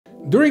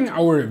During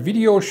our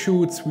video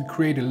shoots, we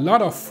create a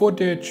lot of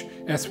footage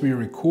as we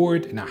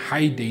record in a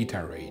high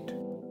data rate.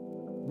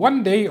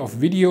 One day of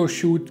video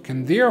shoot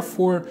can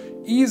therefore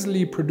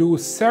easily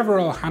produce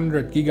several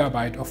hundred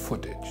gigabytes of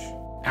footage.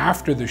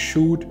 After the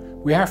shoot,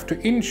 we have to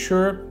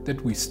ensure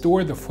that we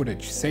store the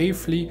footage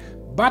safely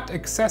but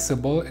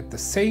accessible at the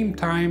same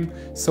time,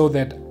 so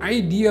that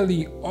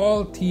ideally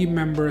all team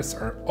members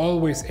are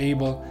always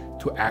able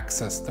to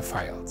access the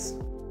files.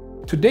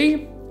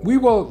 Today, we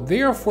will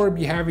therefore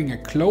be having a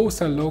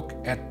closer look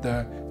at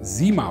the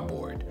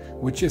ZimaBoard,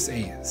 which is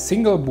a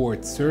single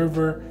board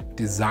server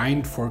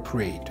designed for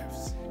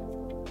creatives.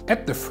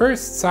 At the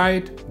first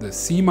sight, the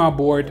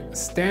ZimaBoard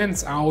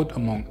stands out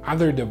among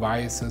other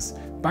devices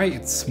by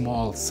its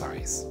small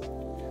size.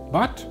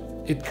 But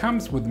it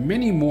comes with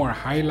many more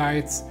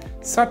highlights,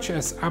 such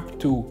as up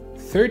to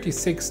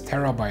 36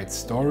 terabyte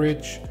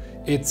storage,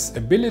 its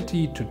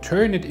ability to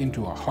turn it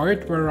into a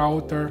hardware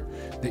router,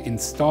 the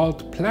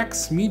installed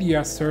Plex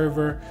media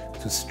server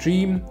to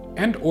stream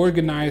and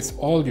organize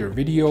all your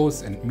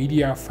videos and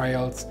media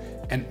files,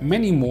 and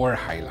many more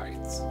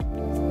highlights.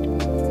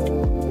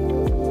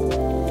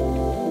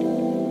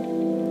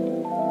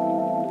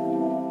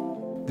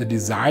 The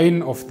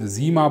design of the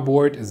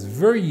ZimaBoard is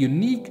very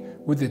unique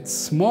with its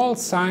small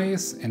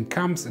size and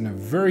comes in a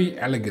very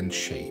elegant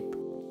shape.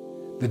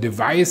 The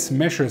device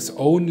measures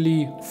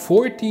only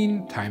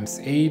 14 x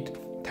 8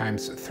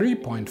 x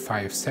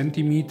 3.5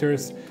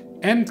 centimeters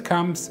and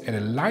comes at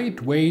a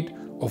light weight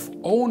of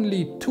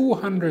only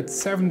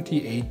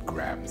 278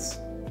 grams.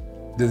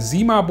 The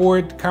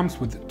ZimaBoard comes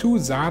with two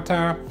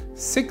SATA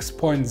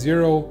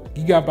 6.0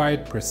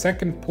 GB per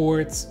second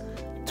ports,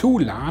 two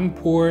LAN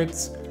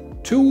ports,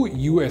 two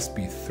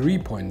USB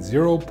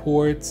 3.0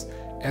 ports,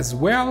 as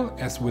well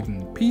as with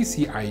a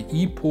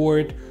PCIe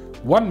port,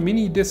 one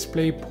mini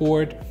display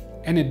port,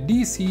 and a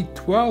DC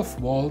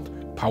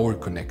 12-volt power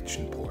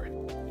connection port.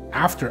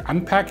 After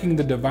unpacking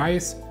the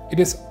device, it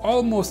is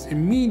almost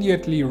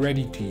immediately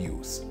ready to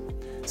use.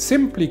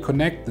 Simply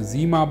connect the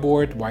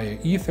ZimaBoard via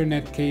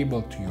Ethernet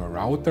cable to your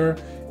router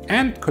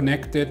and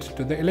connect it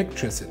to the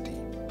electricity.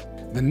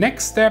 The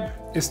next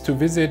step is to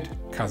visit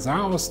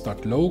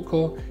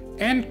kazaos.local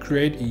and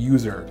create a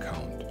user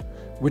account,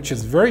 which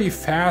is very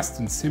fast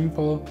and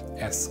simple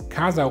as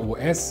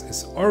KazaOS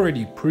is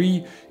already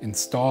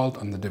pre-installed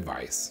on the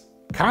device.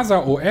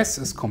 KazaOS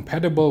is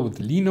compatible with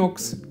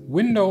Linux,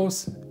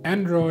 Windows,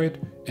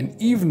 Android, and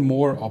even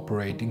more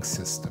operating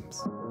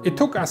systems. It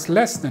took us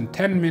less than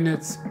 10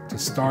 minutes to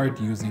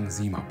start using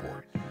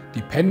ZimaBoard.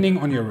 Depending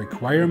on your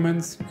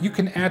requirements, you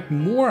can add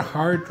more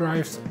hard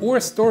drives or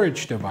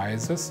storage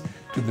devices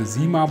to the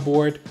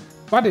ZimaBoard,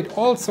 but it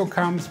also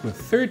comes with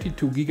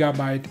 32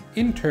 GB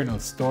internal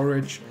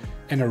storage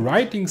and a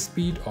writing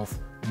speed of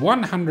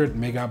 100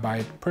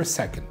 MB per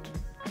second.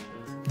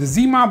 The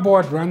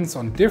ZimaBoard runs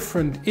on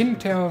different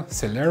Intel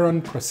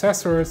Celeron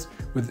processors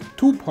with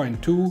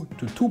 2.2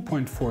 to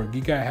 2.4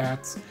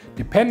 GHz,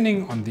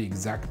 depending on the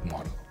exact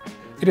model.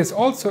 It is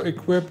also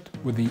equipped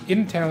with the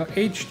Intel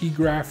HD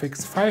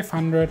Graphics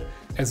 500,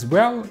 as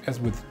well as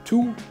with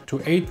 2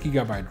 to 8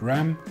 GB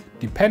RAM,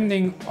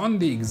 depending on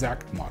the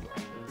exact model.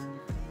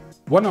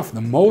 One of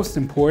the most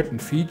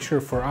important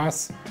features for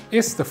us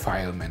is the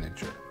file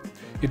manager.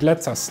 It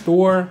lets us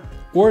store,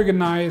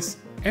 organize,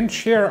 and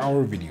share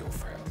our video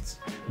files.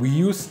 We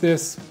use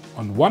this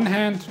on one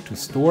hand to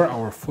store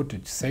our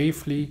footage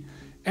safely,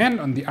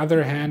 and on the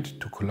other hand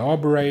to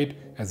collaborate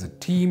as a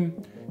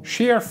team,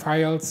 share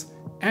files,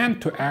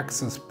 and to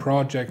access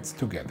projects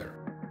together.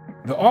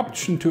 The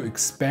option to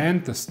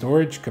expand the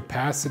storage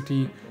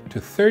capacity to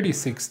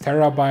 36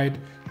 TB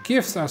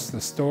gives us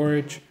the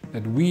storage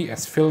that we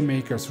as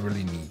filmmakers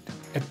really need.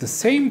 At the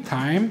same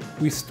time,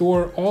 we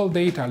store all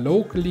data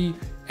locally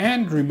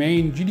and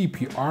remain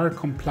GDPR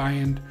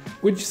compliant,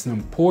 which is an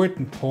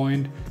important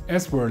point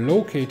as we're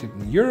located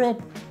in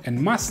Europe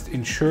and must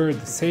ensure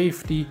the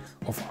safety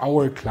of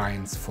our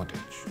clients'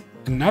 footage.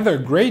 Another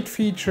great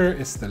feature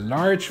is the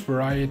large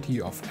variety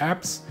of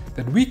apps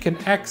that we can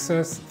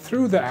access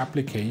through the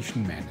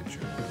application manager.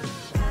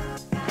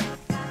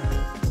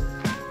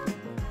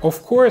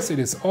 Of course, it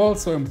is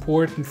also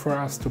important for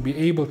us to be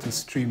able to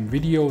stream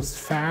videos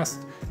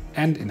fast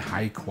and in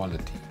high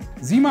quality.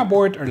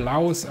 ZimaBoard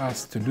allows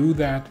us to do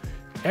that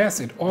as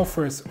it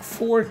offers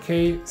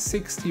 4K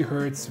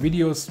 60Hz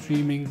video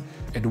streaming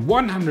at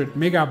 100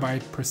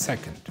 MB per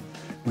second,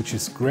 which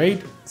is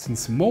great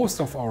since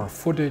most of our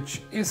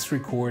footage is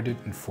recorded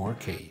in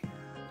 4K.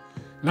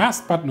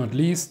 Last but not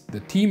least, the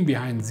team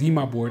behind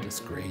ZimaBoard is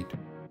great,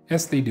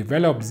 as they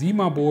develop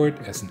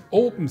ZimaBoard as an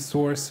open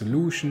source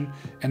solution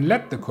and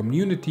let the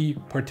community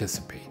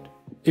participate.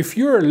 If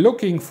you're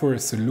looking for a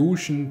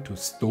solution to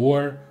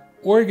store,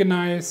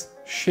 organize,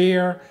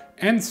 share,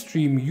 and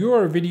stream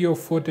your video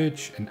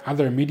footage and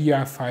other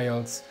media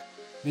files,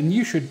 then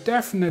you should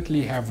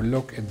definitely have a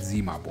look at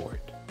ZimaBoard.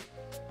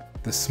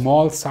 The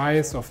small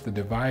size of the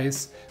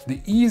device, the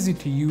easy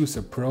to use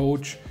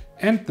approach,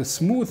 and the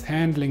smooth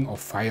handling of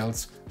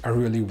files are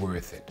really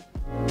worth it.